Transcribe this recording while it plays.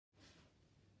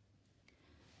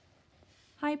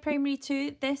Hi Primary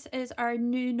 2, this is our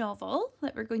new novel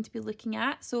that we're going to be looking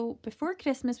at. So before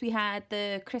Christmas we had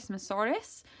the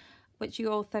Christmasaurus, which you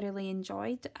all thoroughly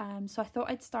enjoyed. So I thought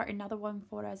I'd start another one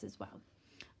for us as well.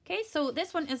 Okay, so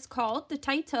this one is called, the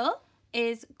title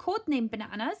is Codename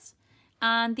Bananas,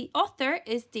 and the author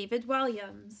is David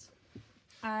Walliams.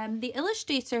 The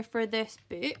illustrator for this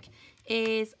book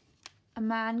is a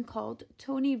man called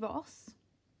Tony Ross,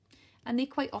 and they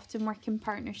quite often work in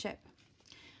partnership.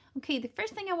 Okay, the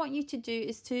first thing I want you to do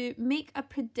is to make a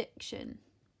prediction.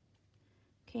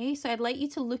 Okay, so I'd like you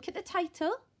to look at the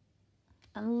title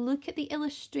and look at the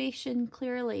illustration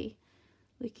clearly.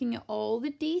 Looking at all the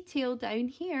detail down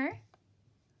here.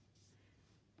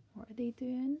 What are they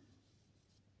doing?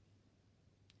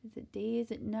 Is it day? Is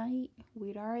it night?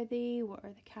 Where are they? What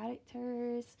are the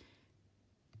characters?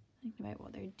 Thinking about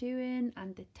what they're doing.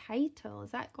 And the title,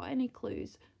 has that got any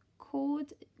clues?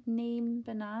 Code Name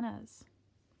Bananas.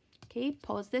 Okay,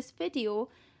 pause this video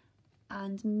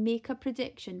and make a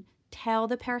prediction. Tell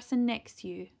the person next to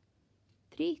you.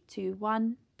 3, 2,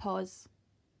 1, pause.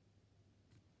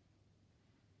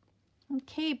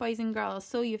 Okay, boys and girls,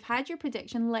 so you've had your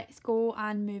prediction. Let's go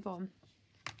and move on.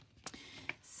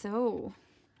 So,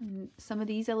 some of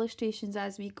these illustrations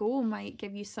as we go might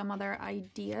give you some other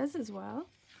ideas as well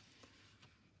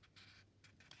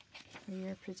for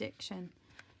your prediction.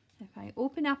 If I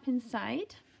open up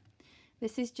inside,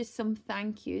 this is just some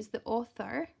thank yous. The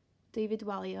author, David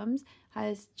Walliams,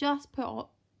 has just put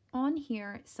on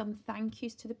here some thank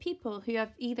yous to the people who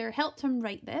have either helped him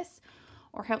write this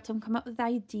or helped him come up with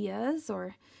ideas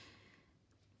or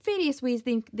various ways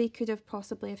they could have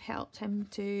possibly have helped him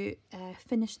to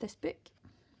finish this book.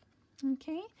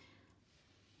 Okay.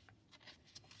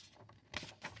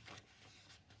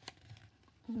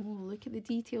 Oh, look at the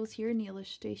details here in the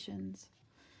illustrations.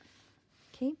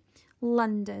 Okay.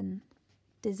 London,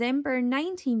 December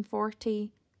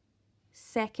 1940,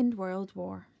 Second World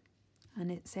War.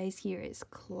 And it says here it's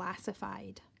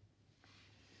classified.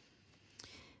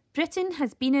 Britain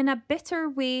has been in a bitter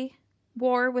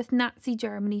war with Nazi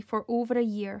Germany for over a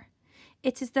year.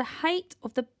 It is the height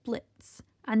of the Blitz,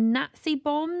 and Nazi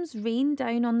bombs rain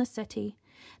down on the city.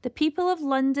 The people of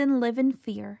London live in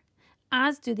fear,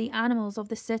 as do the animals of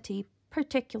the city,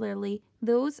 particularly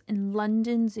those in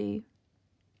London Zoo.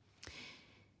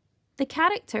 The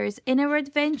characters in our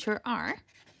adventure are,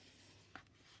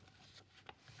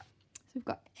 so we've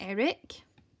got Eric.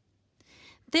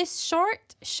 This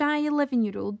short, shy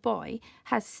 11-year-old boy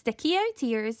has sticky out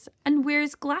ears and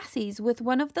wears glasses with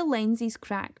one of the lenses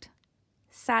cracked.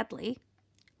 Sadly,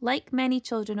 like many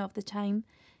children of the time,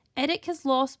 Eric has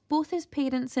lost both his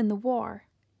parents in the war.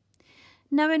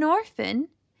 Now an orphan,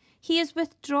 he is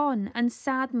withdrawn and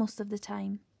sad most of the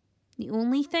time. The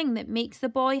only thing that makes the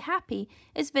boy happy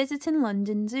is visiting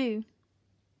London Zoo.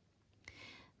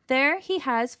 There he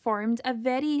has formed a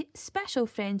very special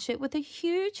friendship with a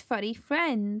huge furry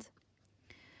friend.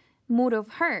 More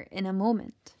of her in a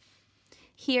moment.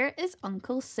 Here is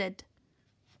Uncle Sid.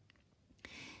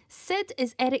 Sid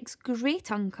is Eric's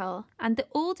great uncle and the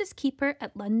oldest keeper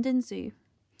at London Zoo.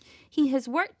 He has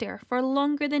worked there for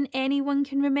longer than anyone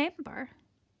can remember,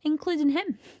 including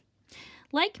him.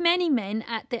 Like many men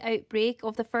at the outbreak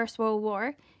of the First World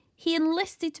War, he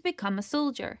enlisted to become a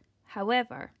soldier.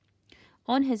 However,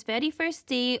 on his very first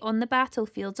day on the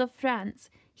battlefields of France,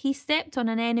 he stepped on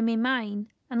an enemy mine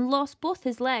and lost both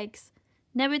his legs.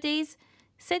 Nowadays,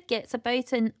 Sid gets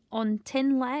about on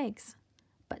 10 legs,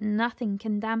 but nothing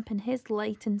can dampen his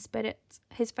fighting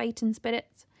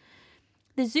spirits.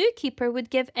 The zookeeper would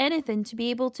give anything to be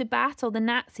able to battle the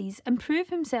Nazis and prove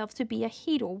himself to be a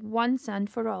hero once and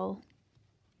for all.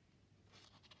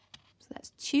 So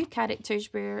that's 2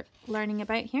 characters we're learning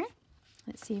about here.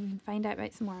 Let's see if we can find out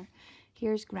about some more.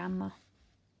 Here's Grandma.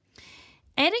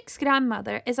 Eric's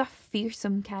grandmother is a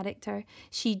fearsome character.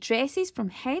 She dresses from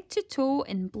head to toe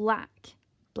in black.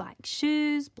 Black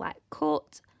shoes, black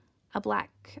coat, a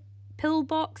black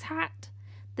pillbox hat.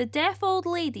 The deaf old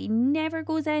lady never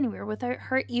goes anywhere without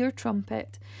her ear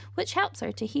trumpet, which helps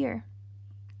her to hear.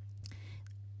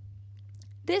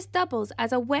 This doubles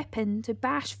as a weapon to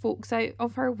bash folks out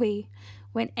of her way.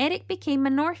 When Eric became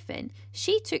an orphan,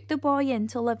 she took the boy in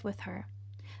to live with her.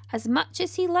 As much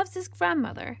as he loves his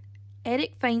grandmother,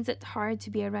 Eric finds it hard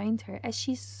to be around her as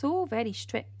she's so very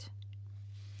strict.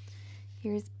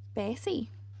 Here's Bessie.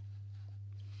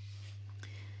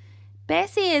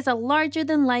 Bessie is a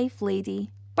larger-than-life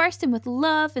lady, bursting with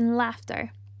love and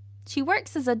laughter. She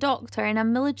works as a doctor in a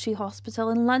military hospital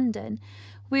in London,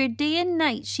 where day and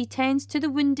night she tends to the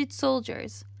wounded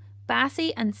soldiers.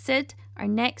 Bessie and Sid are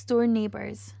next-door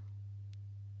neighbours.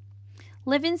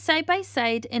 Living side by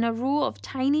side in a row of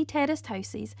tiny terraced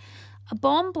houses, a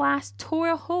bomb blast tore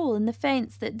a hole in the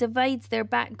fence that divides their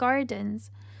back gardens,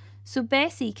 so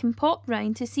Bessie can pop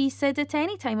round to see Sid at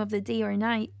any time of the day or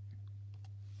night.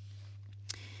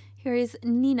 Here is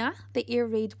Nina, the air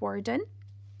raid warden.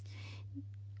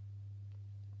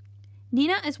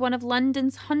 Nina is one of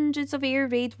London's hundreds of air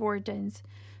raid wardens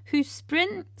who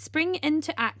spring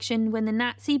into action when the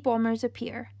Nazi bombers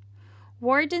appear.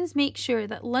 Wardens make sure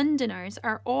that Londoners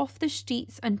are off the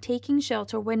streets and taking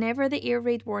shelter whenever the air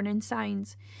raid warning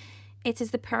sounds. It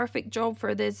is the perfect job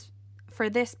for this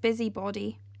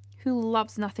busybody who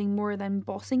loves nothing more than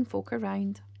bossing folk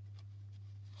around.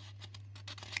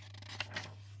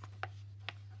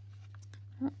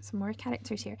 Oh, some more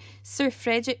characters here. Sir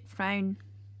Frederick Frown.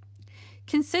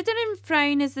 Considering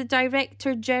Frown is the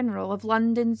Director General of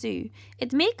London Zoo,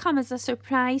 it may come as a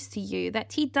surprise to you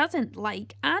that he doesn't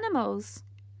like animals.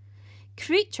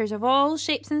 Creatures of all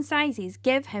shapes and sizes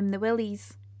give him the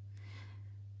willies.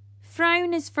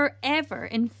 Frown is forever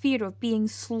in fear of being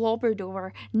slobbered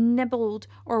over, nibbled,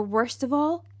 or worst of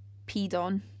all, peed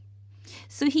on.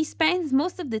 So he spends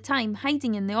most of the time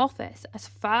hiding in the office, as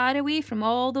far away from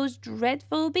all those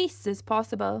dreadful beasts as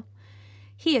possible.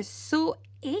 He is so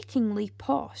achingly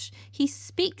posh, he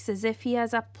speaks as if he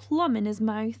has a plum in his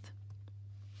mouth.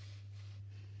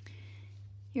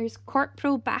 Here's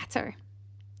Corporal Batter.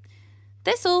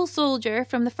 This old soldier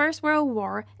from the First World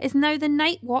War is now the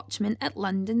night watchman at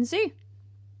London Zoo.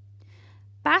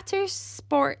 Batter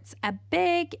sports a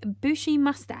big, bushy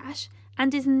moustache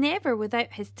and is never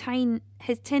without his tin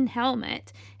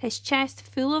helmet, his chest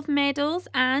full of medals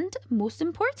and, most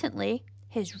importantly,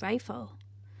 his rifle.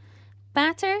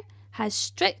 Batter has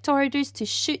strict orders to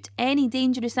shoot any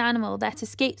dangerous animal that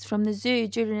escapes from the zoo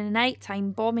during the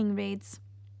nighttime bombing raids.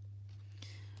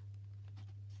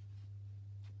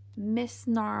 Miss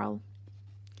Snarl.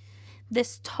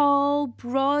 This tall,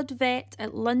 broad vet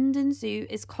at London Zoo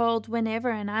is called whenever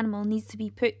an animal needs to be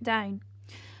put down.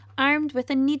 Armed with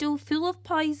a needle full of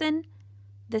poison,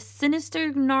 the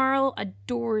sinister Gnarl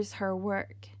adores her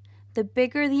work. The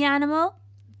bigger the animal,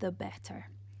 the better.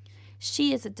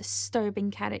 She is a disturbing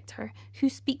character who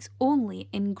speaks only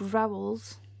in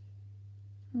growls.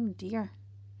 Oh dear.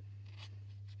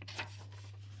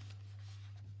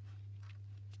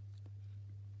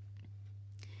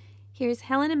 Here's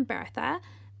Helen and Bertha.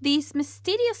 These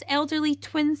mysterious elderly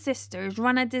twin sisters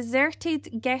run a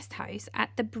deserted guest house at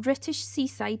the British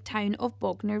seaside town of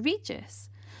Bognor Regis.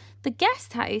 The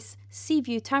guest house,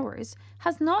 Seaview Towers,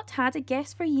 has not had a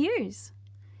guest for years.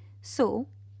 So,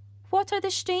 what are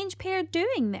the strange pair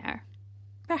doing there?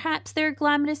 Perhaps their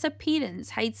glamorous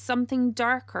appearance hides something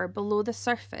darker below the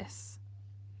surface.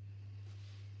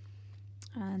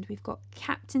 And we've got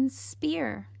Captain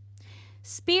Spear.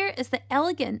 Spear is the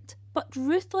elegant but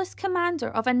ruthless commander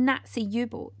of a Nazi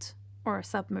U-boat, or a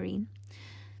submarine.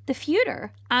 The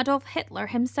Führer, Adolf Hitler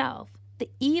himself, the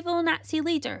evil Nazi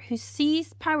leader who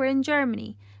seized power in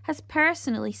Germany, has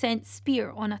personally sent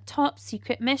Spear on a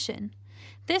top-secret mission.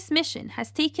 This mission has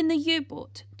taken the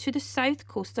U-boat to the south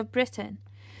coast of Britain,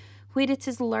 where it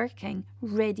is lurking,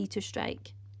 ready to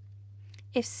strike.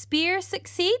 If Spear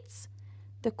succeeds,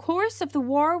 the course of the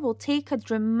war will take a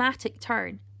dramatic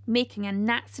turn, making a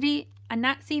Nazi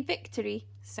victory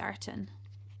certain.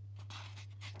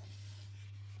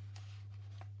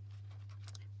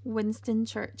 Winston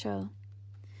Churchill.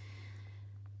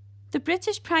 The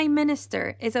British Prime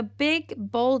Minister is a big,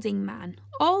 balding man,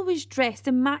 always dressed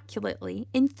immaculately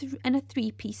in a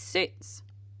three-piece suit,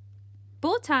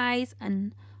 bow ties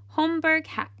and Homburg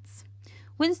hats.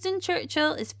 Winston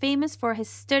Churchill is famous for his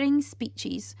stirring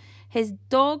speeches, his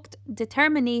dogged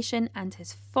determination and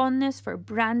his fondness for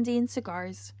brandy and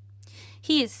cigars.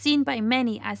 He is seen by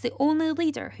many as the only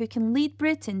leader who can lead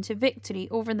Britain to victory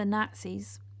over the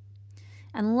Nazis.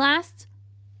 And last,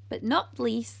 but not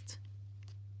least,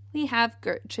 we have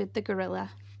Gertrude the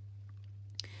gorilla.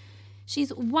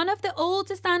 She's one of the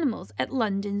oldest animals at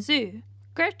London Zoo.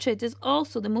 Gertrude is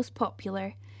also the most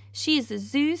popular. She is the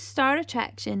zoo's star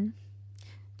attraction.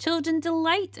 Children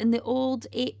delight in the old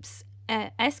ape's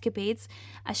escapades,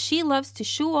 as she loves to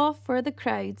show off for the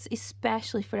crowds,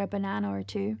 especially for a banana or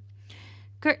two.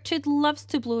 Gertrude loves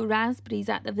to blow raspberries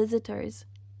at the visitors,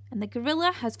 and the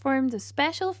gorilla has formed a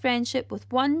special friendship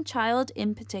with one child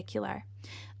in particular,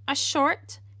 a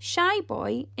short, shy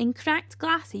boy in cracked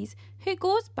glasses who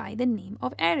goes by the name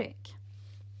of Eric.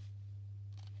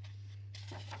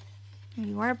 There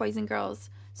you are, boys and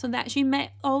girls. So that's you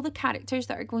met all the characters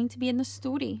that are going to be in the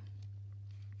story.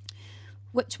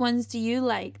 Which ones do you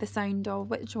like the sound of?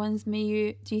 Which ones do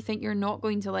you think you're not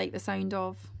going to like the sound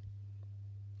of?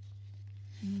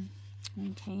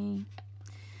 Okay,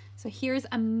 so here's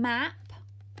a map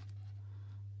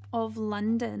of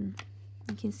London.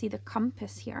 You can see the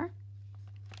compass here.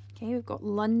 Okay, we've got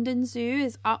London Zoo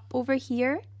is up over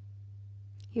here.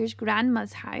 Here's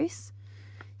Grandma's house.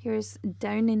 Here's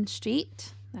Downing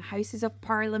Street, the Houses of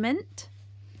Parliament.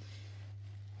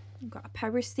 We've got a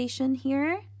power station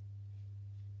here.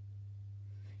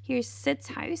 Here's Sid's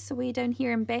house, away down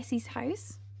here in Bessie's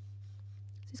house.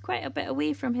 So he's quite a bit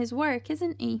away from his work,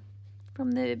 isn't he?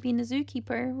 From being a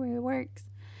zookeeper where he works.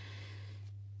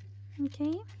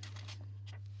 Okay.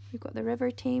 We've got the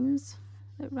River Thames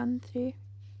that run through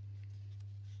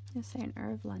the centre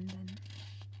of London.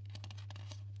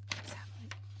 Let's have a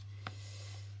look.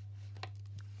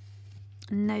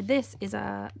 And now this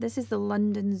is the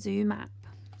London Zoo map.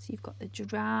 So you've got the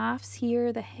giraffes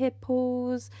here, the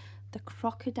hippos, the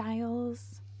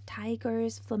crocodiles,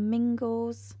 tigers,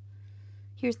 flamingos.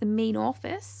 Here's the main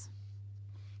office.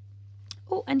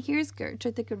 Oh, and here's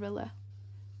Gertrude the gorilla.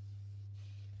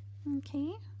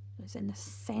 Okay, she's in the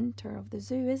centre of the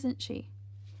zoo, isn't she?